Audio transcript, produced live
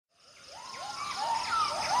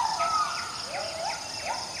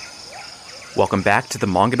Welcome back to the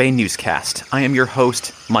Mongabay Newscast. I am your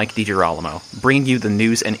host, Mike DiGirolamo, bringing you the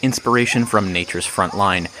news and inspiration from nature's front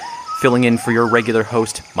line, filling in for your regular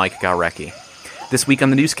host, Mike Gaurecki. This week on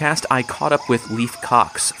the newscast, I caught up with Leif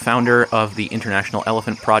Cocks, founder of the International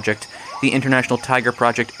Elephant Project, the International Tiger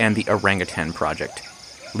Project, and the Orangutan Project.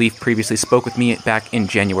 Leif previously spoke with me back in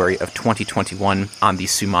January of 2021 on the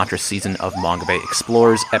Sumatra season of Mongabay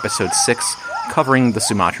Explorers, Episode 6, covering the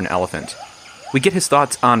Sumatran elephant. We get his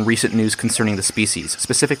thoughts on recent news concerning the species,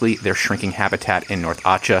 specifically their shrinking habitat in North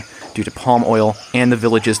Sumatra due to palm oil, and the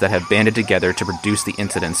villages that have banded together to reduce the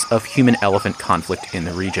incidence of human-elephant conflict in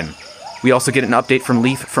the region. We also get an update from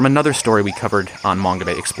Leif from another story we covered on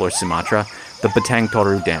Mongabay Explores Sumatra, the Batang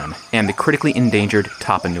Toru Dam, and the critically endangered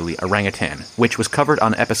Tapanuli orangutan, which was covered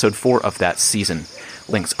on Episode 4 of that season.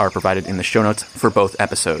 Links are provided in the show notes for both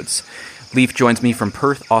episodes. Leif joins me from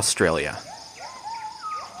Perth, Australia.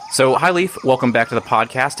 So, hi Leif, welcome back to the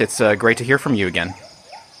podcast. It's great to hear from you again.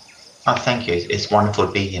 Oh, thank you. It's wonderful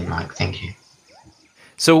to be here, Mike. Thank you.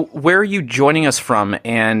 So, where are you joining us from,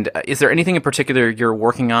 and is there anything in particular you're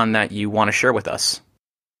working on that you want to share with us?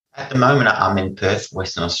 At the moment, I'm in Perth,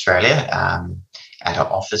 Western Australia, at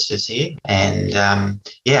our offices here. And,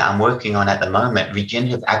 I'm working on, at the moment,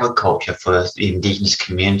 regenerative agriculture for the indigenous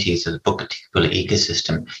communities of the particular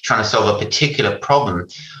ecosystem, trying to solve a particular problem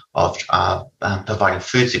of providing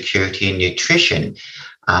food security and nutrition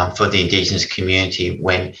for the indigenous community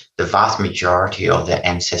when the vast majority of their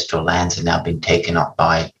ancestral lands have now been taken up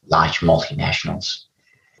by large multinationals.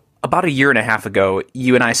 About a year and a half ago,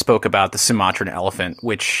 you and I spoke about the Sumatran elephant,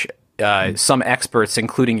 which some experts,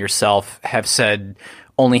 including yourself, have said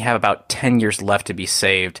only have about 10 years left to be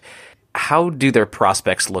saved. How do their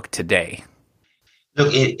prospects look today? Look,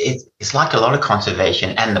 it's like a lot of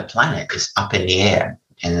conservation, and the planet is up in the air.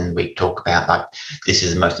 And then we talk about, like, this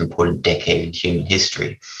is the most important decade in human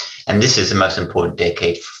history. And this is the most important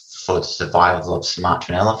decade for the survival of the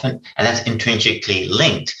Sumatran elephant. And that's intrinsically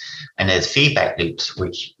linked. And there's feedback loops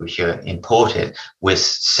which are important with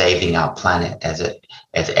saving our planet as an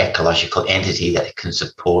ecological entity that can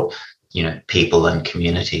support, people and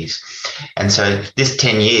communities. And so this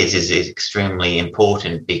 10 years is extremely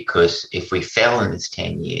important, because if we fail in this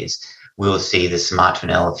 10 years, we'll see the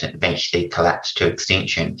Sumatran elephant eventually collapse to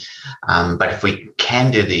extinction. But if we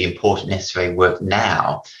can do the important necessary work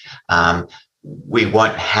now, we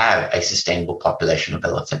won't have a sustainable population of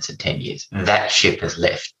elephants in 10 years. That ship has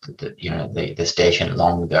left the station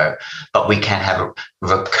long ago. But we can have a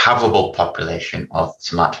recoverable population of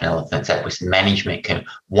Sumatran elephants that with management can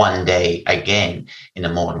one day, again, in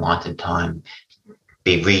a more enlightened time,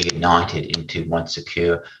 be reunited into one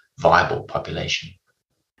secure, viable population.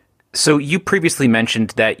 So you previously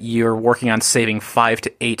mentioned that you're working on saving 5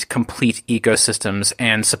 to 8 complete ecosystems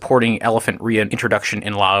and supporting elephant reintroduction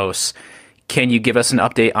in Laos. Can you give us an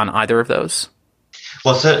update on either of those?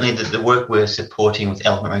 Well, certainly the work we're supporting with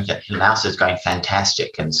elephant reintroduction in Laos is going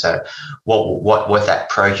fantastic. And so what that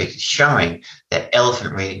project is showing, that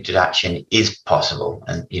elephant reintroduction is possible.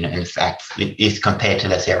 And, in fact, if compared to,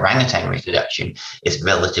 let's say, orangutan reintroduction, it's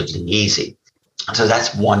relatively easy. So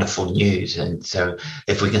that's wonderful news. And so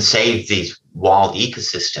if we can save these wild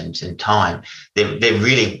ecosystems in time, there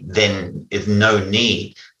really then is no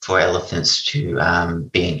need for elephants to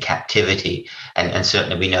be in captivity. And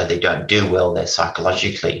certainly we know they don't do well there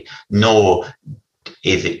psychologically, nor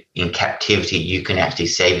is it in captivity you can actually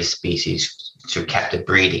save a species through captive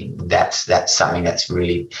breeding. That's something that's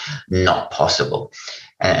really not possible.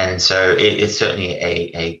 And so it's certainly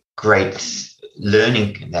a great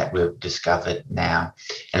learning that we've discovered now.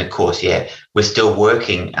 And of course, we're still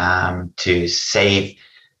working to save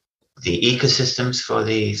the ecosystems for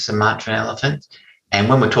the Sumatran elephant. And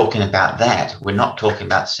when we're talking about that, we're not talking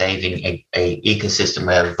about saving a ecosystem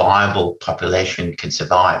where a viable population can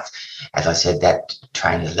survive. As I said, that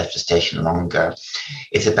train has left the station long ago.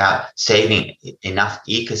 It's about saving enough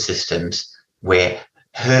ecosystems where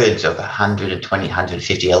herds of 120,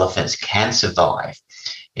 150 elephants can survive.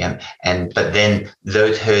 But then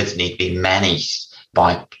those herds need to be managed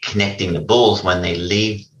by connecting the bulls when they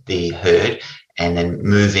leave the herd and then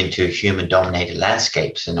move into human-dominated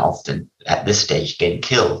landscapes, and often at this stage getting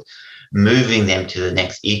killed, moving them to the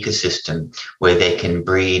next ecosystem where they can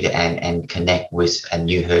breed and connect with a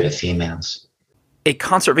new herd of females. A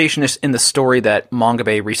conservationist in the story that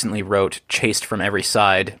Mongabay recently wrote, Chased from Every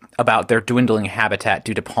Side, about their dwindling habitat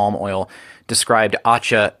due to palm oil, described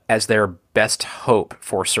Aceh as their best hope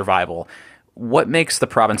for survival. What makes the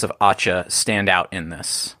province of Aceh stand out in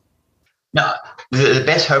this? No, the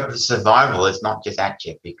best hope of survival is not just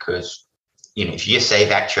Aceh, because if you just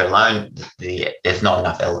save Atcha alone, there's not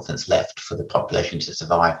enough elephants left for the population to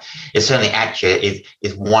survive. It's certainly Atcha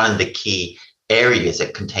is one of the key areas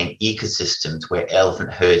that contain ecosystems where elephant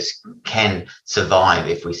herds can survive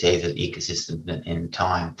if we save the ecosystem in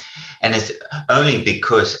time. And it's only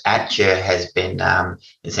because Atcha has been, in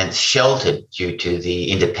a sense, sheltered due to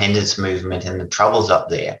the independence movement and the troubles up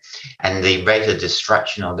there. And the rate of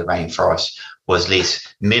destruction of the rainforest was at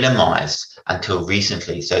least minimized until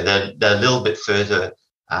recently. So they're a little bit further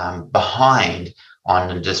behind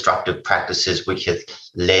on the destructive practices which have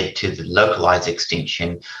led to the localized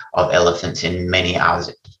extinction of elephants in many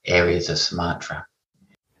other areas of Sumatra.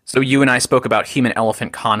 So you and I spoke about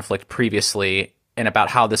human-elephant conflict previously and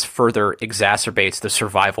about how this further exacerbates the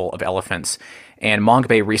survival of elephants. And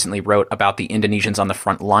Mongabay recently wrote about the Indonesians on the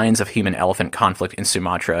front lines of human-elephant conflict in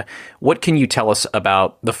Sumatra. What can you tell us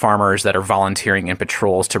about the farmers that are volunteering in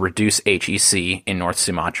patrols to reduce HEC in North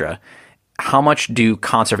Sumatra? How much do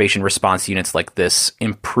conservation response units like this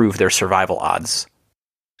improve their survival odds?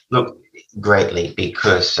 Look, greatly,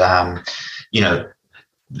 because,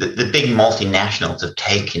 the big multinationals have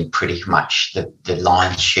taken pretty much the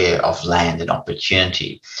lion's share of land and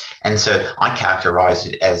opportunity. And so I characterize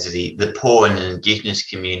it as the poor and indigenous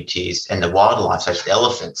communities and the wildlife, such as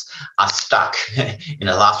elephants, are stuck in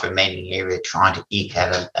the last remaining area trying to eke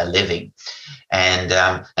out a living. And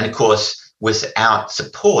of course, without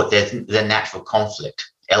support, there's the natural conflict.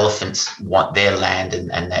 Elephants want their land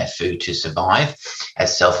and their food to survive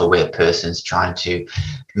as self-aware persons trying to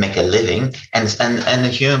make a living, and the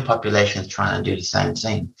human population is trying to do the same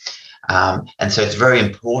thing. And so it's very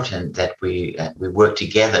important that we work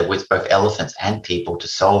together with both elephants and people to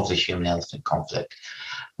solve the human-elephant conflict.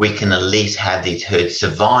 We can at least have these herds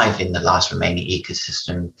survive in the last remaining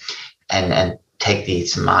ecosystem and take the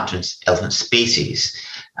Sumatran elephant species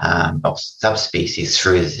of subspecies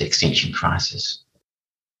through the extinction crisis.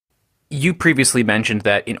 You previously mentioned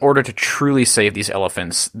that in order to truly save these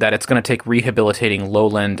elephants, that it's going to take rehabilitating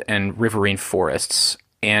lowland and riverine forests.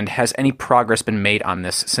 And has any progress been made on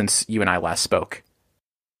this since you and I last spoke?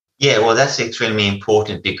 Yeah, well, that's extremely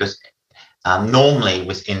important because normally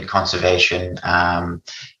within conservation, and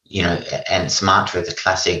Sumatra is a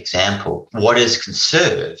classic example, what is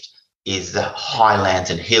conserved is the highlands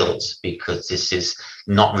and hills, because this is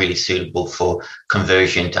not really suitable for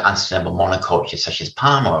conversion to unsustainable monoculture such as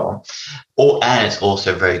palm oil, and it's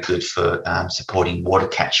also very good for supporting water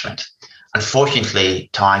catchment. Unfortunately,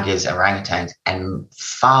 tigers, orangutans, and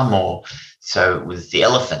far more so with the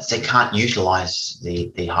elephants, they can't utilize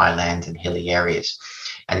the highlands and hilly areas.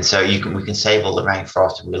 And so we can save all the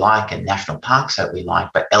rainforest that we like and national parks that we like,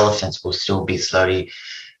 but elephants will still be slowly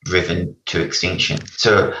driven to extinction.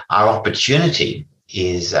 So our opportunity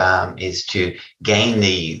is to gain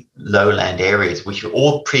the lowland areas which have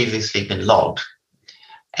all previously been logged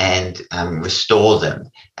and restore them.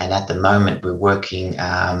 And at the moment, we're working.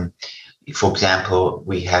 For example,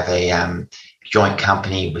 we have a joint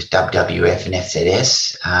company with WWF and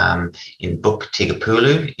FZS in Buk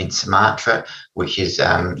Tigapulu in Sumatra, which is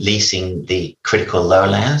leasing the critical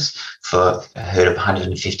lowlands for a herd of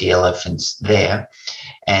 150 elephants there.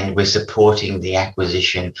 And we're supporting the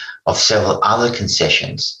acquisition of several other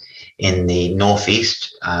concessions in the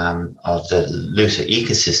northeast of the Lusa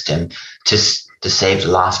ecosystem to save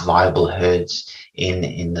the last viable herds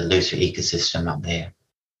in the Lusa ecosystem up there.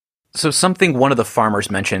 So something one of the farmers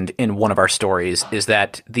mentioned in one of our stories is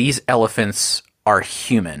that these elephants are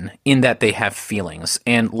human in that they have feelings.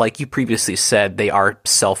 And like you previously said, they are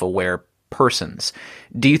self-aware persons.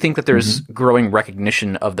 Do you think that there's growing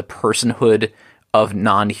recognition of the personhood of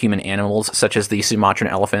non-human animals, such as the Sumatran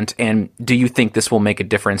elephant? And do you think this will make a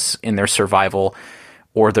difference in their survival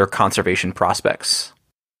or their conservation prospects?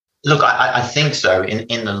 Look, I think so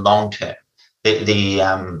in the long term.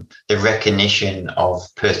 The recognition of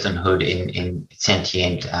personhood in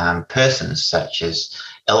sentient persons such as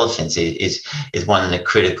elephants is one of the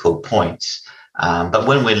critical points. But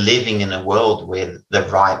when we're living in a world where the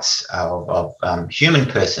rights of human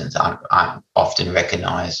persons aren't often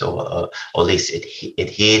recognised or at least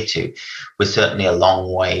adhered to, we're certainly a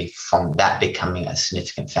long way from that becoming a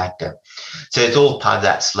significant factor. So it's all part of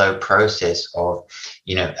that slow process of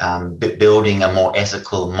building a more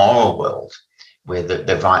ethical, moral world, where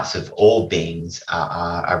the rights of all beings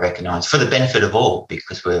are recognised for the benefit of all,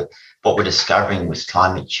 because what we're discovering with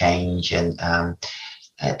climate change and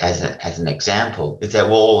as an example is that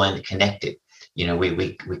we're all interconnected.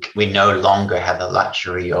 We no longer have the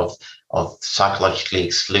luxury of psychologically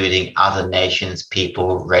excluding other nations,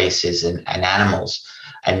 people, races, and animals,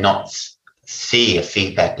 and not see a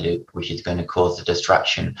feedback loop, which is going to cause the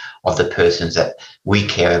destruction of the persons that we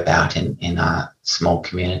care about in our small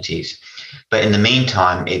communities. But in the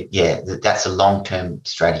meantime, that's a long-term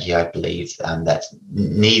strategy, I believe, that's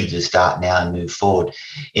needed to start now and move forward.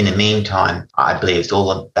 In the meantime, I believe it's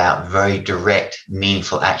all about very direct,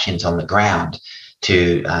 meaningful actions on the ground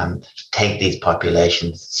to take these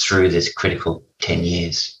populations through this critical 10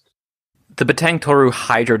 years. The Batang Toru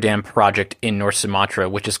Hydro Dam project in North Sumatra,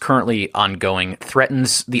 which is currently ongoing,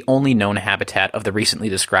 threatens the only known habitat of the recently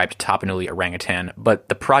described Tapanuli orangutan, but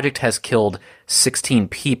the project has killed 16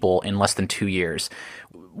 people in less than 2 years.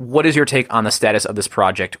 What is your take on the status of this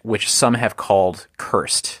project, which some have called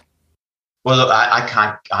cursed? Well, look, I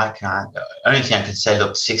can't. Only thing I can say,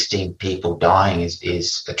 look, 16 people dying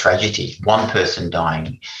is a tragedy. One person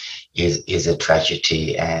dying is a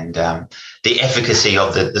tragedy, and the efficacy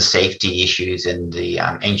of the safety issues and the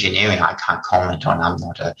engineering, I can't comment on. I'm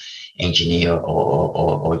not an engineer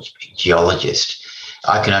or geologist.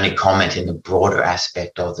 I can only comment in the broader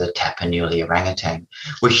aspect of the Tapanuli orangutan,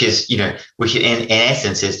 which in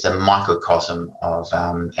essence is the microcosm of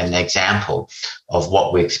an example of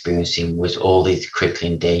what we're experiencing with all these critically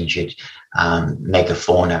endangered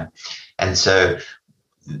megafauna. And so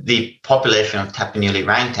the population of Tapanuli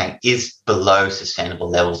orangutan is below sustainable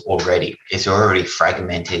levels already. It's already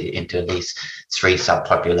fragmented into at least 3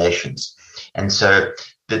 subpopulations. And so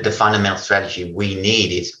the fundamental strategy we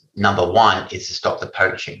need is, number one, is to stop the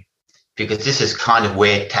poaching, because this is kind of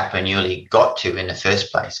where Tapanuli got to in the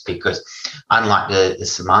first place, because unlike the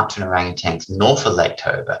Sumatran orangutans north of Lake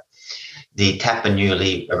Toba, the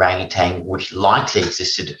Tapanuli orangutan, which likely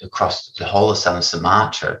existed across the whole of southern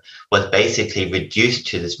Sumatra, was basically reduced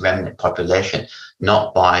to this remnant population,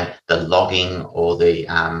 not by the logging or the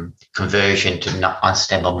conversion to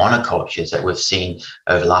unsustainable monocultures that we've seen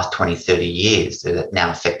over the last 20, 30 years that are now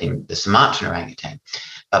affecting the Sumatran orangutan,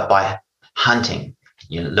 but by hunting,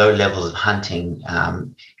 low levels of hunting,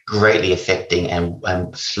 greatly affecting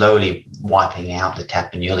and slowly wiping out the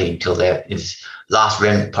Tapanuli until there is last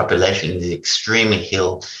remnant population in the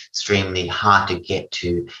extremely hard to get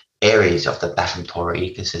to areas of the Batang Toru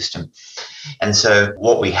ecosystem. And so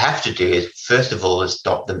what we have to do is, first of all, is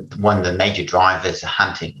stop one of the major drivers of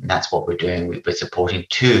hunting, and that's what we're doing. We're supporting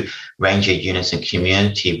 2 ranger units and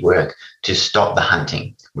community work to stop the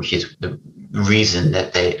hunting, which is the reason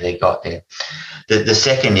that they got there. The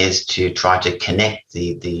second is to try to connect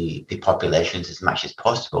the populations as much as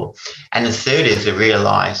possible. And the third is to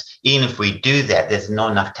realize, even if we do that, there's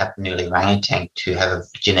not enough Tapanuli orangutan to have a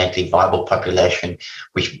genetically viable population,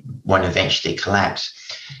 which won't eventually collapse.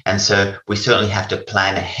 And so we certainly have to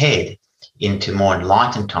plan ahead into more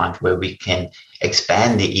enlightened times where we can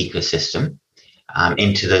expand the ecosystem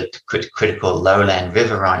into the critical lowland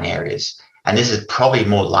riverine areas. And this is probably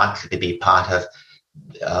more likely to be part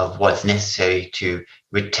of what's necessary to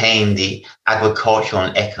retain the agricultural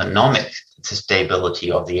and economic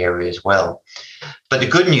sustainability of the area as well. But the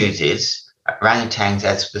good news is orangutans,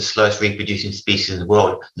 as the slowest reproducing species in the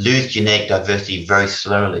world, lose genetic diversity very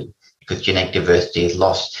slowly, because genetic diversity is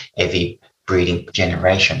lost every breeding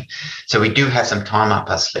generation. So we do have some time up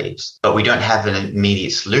our sleeves, but we don't have an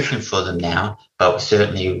immediate solution for them now. But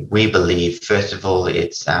certainly we believe, first of all,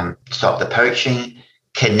 it's stop the poaching,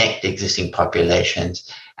 connect existing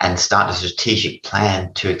populations, and start a strategic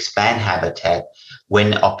plan to expand habitat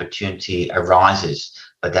when opportunity arises.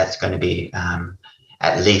 But that's going to be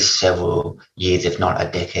at least several years, if not a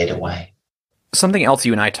decade away. Something else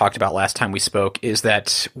you and I talked about last time we spoke is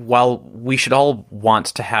that while we should all want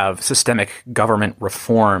to have systemic government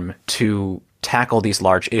reform to tackle these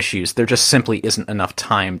large issues, there just simply isn't enough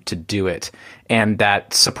time to do it, and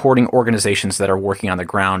that supporting organizations that are working on the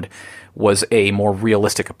ground was a more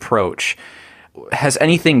realistic approach. Has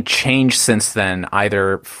anything changed since then,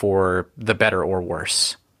 either for the better or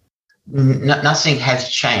worse? Nothing has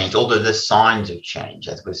changed, although the signs have changed,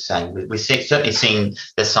 as we're saying. We've certainly seen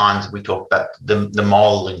the signs. We talked about the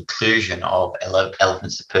moral inclusion of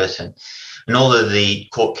elephants a person. And although the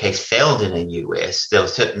court case failed in the US, there were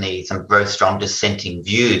certainly some very strong dissenting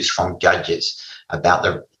views from judges about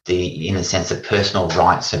the in a sense, the personal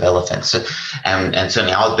rights of elephants. So, and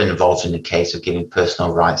certainly I've been involved in the case of giving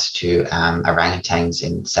personal rights to orangutans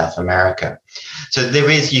in South America. So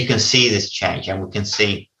you can see this change, and we can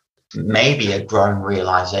see maybe a growing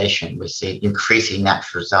realization. We see increasing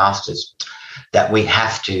natural disasters that we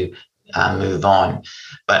have to move on.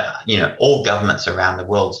 But, all governments around the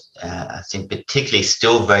world, I think particularly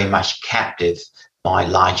still very much captive by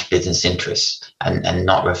large business interests and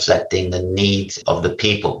not reflecting the needs of the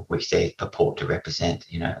people which they purport to represent,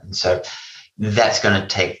 And so that's going to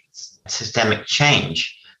take systemic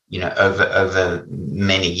change, over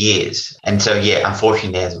many years. And so,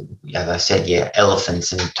 unfortunately, there's, as I said,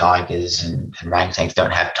 elephants and tigers and orangutans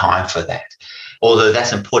don't have time for that. Although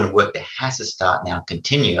that's important work that has to start now and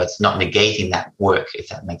continue. It's not negating that work, if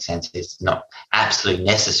that makes sense. It's not absolutely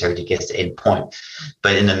necessary to get to the end point.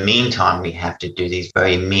 But in the meantime, we have to do these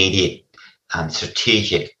very immediate,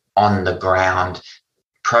 strategic, on-the-ground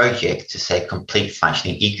projects to say complete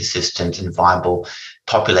functioning ecosystems and viable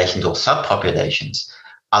populations or subpopulations.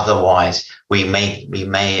 Otherwise, we may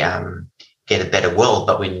get a better world,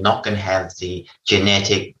 but we're not going to have the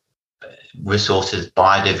genetic resources,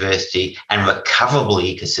 biodiversity, and recoverable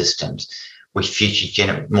ecosystems which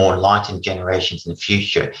future more enlightened generations in the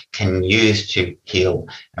future can use to heal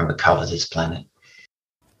and recover this planet.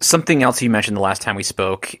 Something else you mentioned the last time we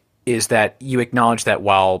spoke is that you acknowledge that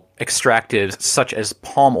while extractives such as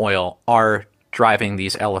palm oil are driving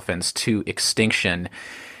these elephants to extinction,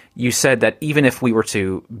 you said that even if we were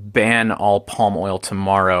to ban all palm oil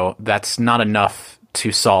tomorrow, that's not enough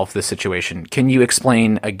to solve the situation. Can you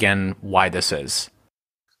explain again why this is?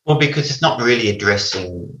 Well, because it's not really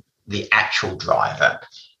addressing the actual driver.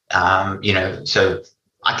 So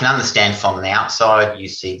I can understand from the outside, you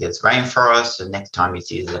see there's rainforest, the next time you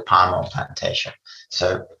see there's a palm oil plantation.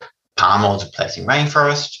 So palm oil is replacing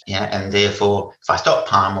rainforest, and therefore, if I stop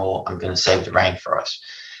palm oil, I'm going to save the rainforest.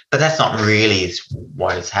 But that's not really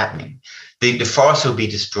what is happening. The forest will be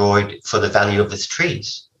destroyed for the value of its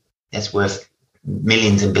trees. That's worth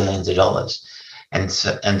millions and billions of dollars. And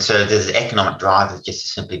so there's an economic driver just to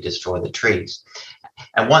simply destroy the trees.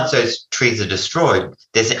 And once those trees are destroyed,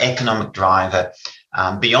 there's an economic driver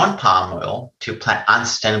beyond palm oil to plant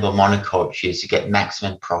unsustainable monocultures to get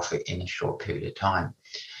maximum profit in a short period of time.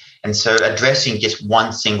 And so addressing just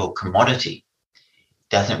one single commodity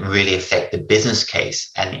doesn't really affect the business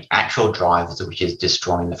case and the actual drivers, which is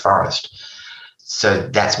destroying the forest. So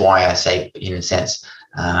that's why I say, in a sense,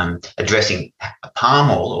 addressing a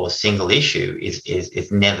palm oil or a single issue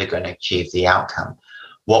is never going to achieve the outcome.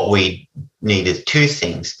 What we need is two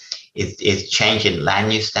things: is change in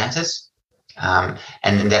land use status, and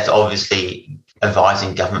that's obviously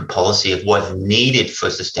advising government policy of what is needed for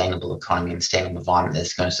a sustainable economy and sustainable environment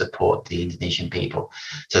that's going to support the Indonesian people.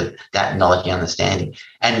 So that knowledge and understanding,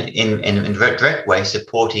 and in a direct way,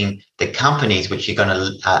 supporting the companies which are going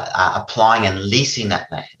to applying and leasing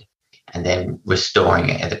that land and then restoring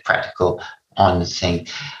it as a practical on thing.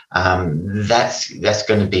 That's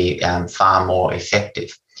going to be far more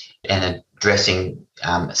effective in addressing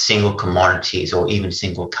single commodities or even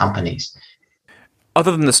single companies.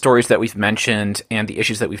 Other than the stories that we've mentioned and the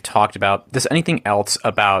issues that we've talked about, does anything else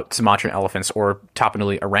about Sumatran elephants or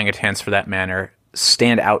Tapanuli orangutans, for that matter,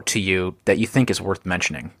 stand out to you that you think is worth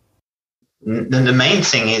mentioning? The main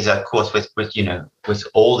thing is, of course, with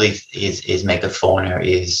all these is megafauna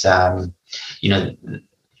is that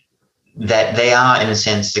they are, in a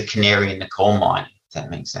sense, the canary in the coal mine. If that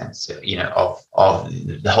makes sense. Of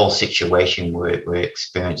the whole situation we're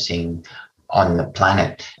experiencing on the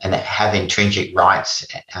planet, and that have intrinsic rights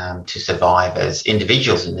to survive as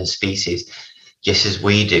individuals in this species, just as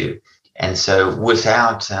we do. And so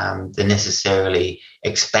without the necessarily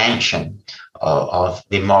expansion of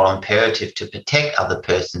the moral imperative to protect other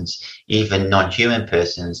persons, even non-human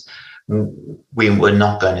persons, we were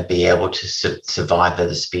not going to be able to survive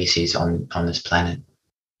as a species on this planet.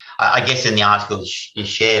 I guess in the article you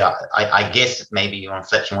shared, I guess maybe on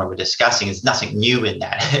reflection what we're discussing is nothing new in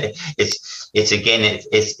that. It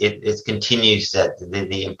continues that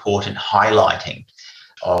the important highlighting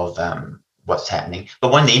of what's happening.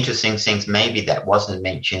 But one of the interesting things maybe that wasn't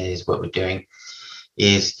mentioned is what we're doing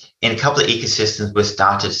is in a couple of ecosystems we've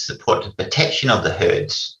started to support the protection of the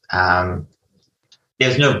herds.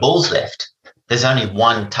 There's no bulls left. There's only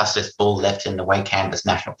one tussless bull left in the Waikambas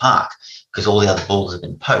National Park because all the other bulls have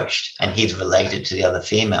been poached, and he's related to the other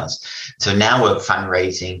females. So now we're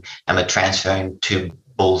fundraising and we're transferring 2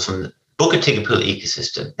 bulls from the Bukit-Tigapula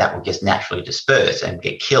ecosystem that will just naturally disperse and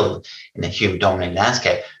get killed in the human-dominated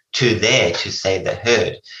landscape to there to save the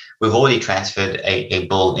herd. We've already transferred a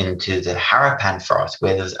bull into the Harapan forest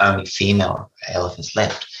where there's only female elephants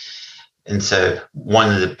left. And so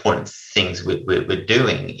one of the important things we're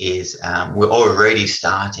doing is we're already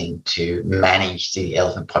starting to manage the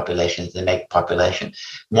elephant populations, the naked population,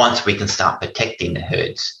 once we can start protecting the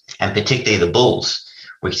herds, and particularly the bulls,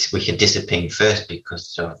 which are disappearing first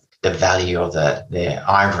because of the value of their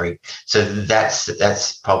ivory. So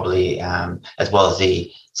that's probably, as well as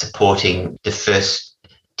the supporting the first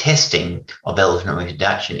testing of elephant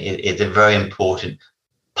reproduction, is a very important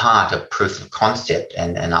part of proof of concept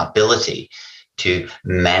and our ability to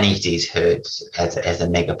manage these herds as a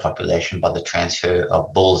mega population by the transfer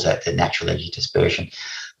of bulls at the natural edge of dispersion.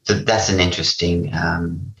 So that's an interesting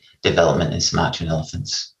development in Sumatran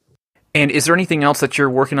elephants. And is there anything else that you're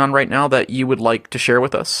working on right now that you would like to share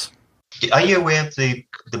with us? Are you aware of the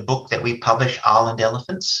book that we publish, Island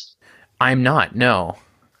Elephants? I'm not, no.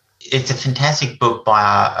 It's a fantastic book by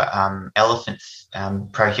our elephant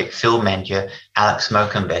project field manager, Alex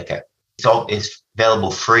Mokenbecker. It's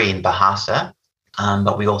available free in Bahasa,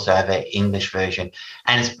 but we also have an English version.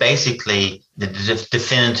 And it's basically the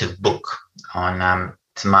definitive book on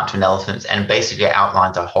Sumatran elephants, and basically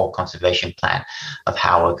outlines a whole conservation plan of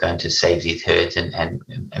how we're going to save these herds and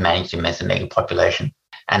manage them as a mega population.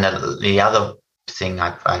 And the other thing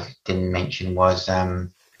I didn't mention was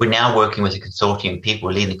we're now working with a consortium of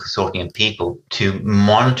people, leading consortium of people, to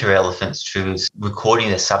monitor elephants through recording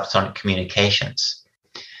their subsonic communications.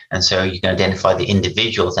 And so you can identify the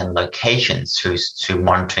individuals and locations through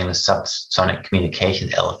monitoring the subsonic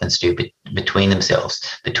communications elephants do between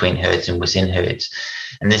themselves, between herds and within herds.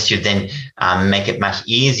 And this should then make it much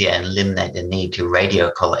easier and eliminate the need to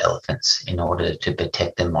radio collar elephants in order to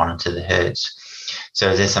protect and monitor the herds.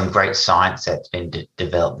 So there's some great science that's been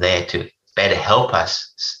developed there to better help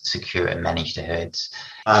us secure and manage the herds.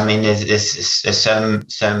 I mean, there's so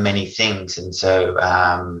many things. And so,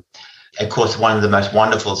 of course, one of the most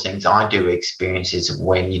wonderful things I do experience is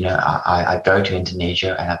when, I go to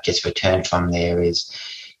Indonesia, and I've just returned from there, is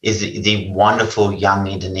the wonderful young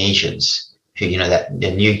Indonesians who, that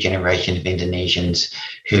the new generation of Indonesians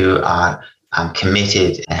who are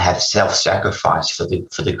committed and have self-sacrificed for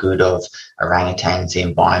the good of orangutans, the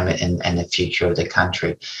environment, and the future of the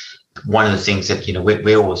country. One of the things that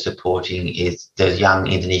we're all supporting is the young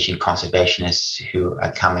Indonesian conservationists who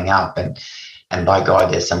are coming up, and by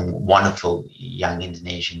God, there's some wonderful young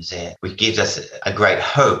Indonesians there, which gives us a great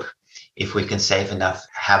hope if we can save enough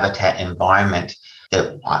habitat environment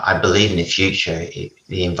that I believe in the future,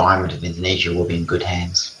 the environment of Indonesia will be in good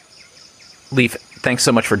hands. Leif, thanks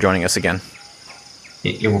so much for joining us again.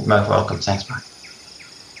 You're most welcome. Thanks, Mike.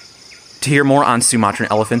 To hear more on Sumatran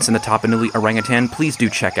elephants and the Tapanuli orangutan, please do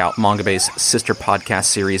check out Mongabay's sister podcast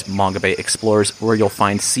series, Mongabay Explores, where you'll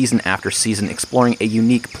find season after season exploring a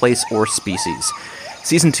unique place or species.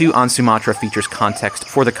 Season 2 on Sumatra features context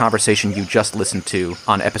for the conversation you just listened to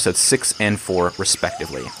on episodes 6 and 4,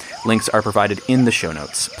 respectively. Links are provided in the show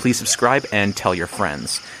notes. Please subscribe and tell your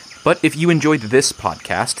friends. But if you enjoyed this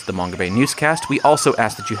podcast, the Mongabay Newscast, we also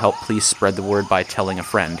ask that you help please spread the word by telling a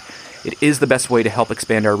friend. It is the best way to help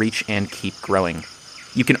expand our reach and keep growing.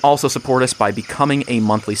 You can also support us by becoming a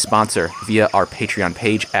monthly sponsor via our Patreon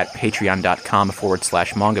page at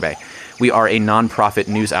patreon.com/Mongabay. We are a non-profit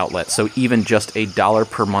news outlet, so even just $1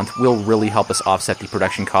 per month will really help us offset the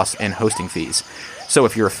production costs and hosting fees. So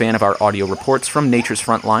if you're a fan of our audio reports from Nature's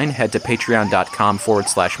Frontline, head to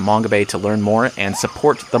patreon.com/Mongabay to learn more and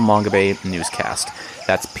support the Mongabay Newscast.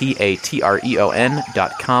 That's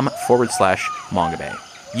patreon.com/Mongabay.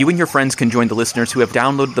 You and your friends can join the listeners who have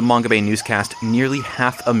downloaded the Mongabay Newscast nearly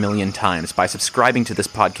 500,000 times by subscribing to this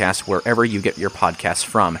podcast wherever you get your podcasts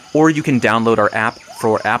from. Or you can download our app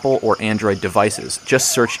for Apple or Android devices.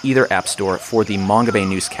 Just search either app store for the Mongabay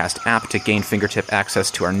Newscast app to gain fingertip access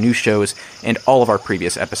to our new shows and all of our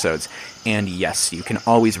previous episodes. And yes, you can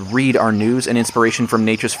always read our news and inspiration from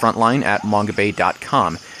Nature's Frontline at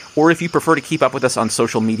mongabay.com. Or if you prefer to keep up with us on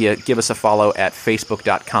social media, give us a follow at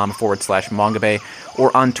facebook.com/Mongabay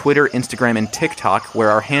or on Twitter, Instagram, and TikTok,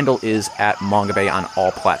 where our handle is at Mongabay on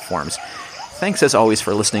all platforms. Thanks as always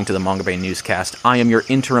for listening to the Mongabay Newscast. I am your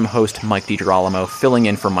interim host, Mike DiGirolamo, filling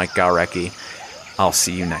in for Mike Gawrecki. I'll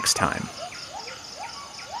see you next time.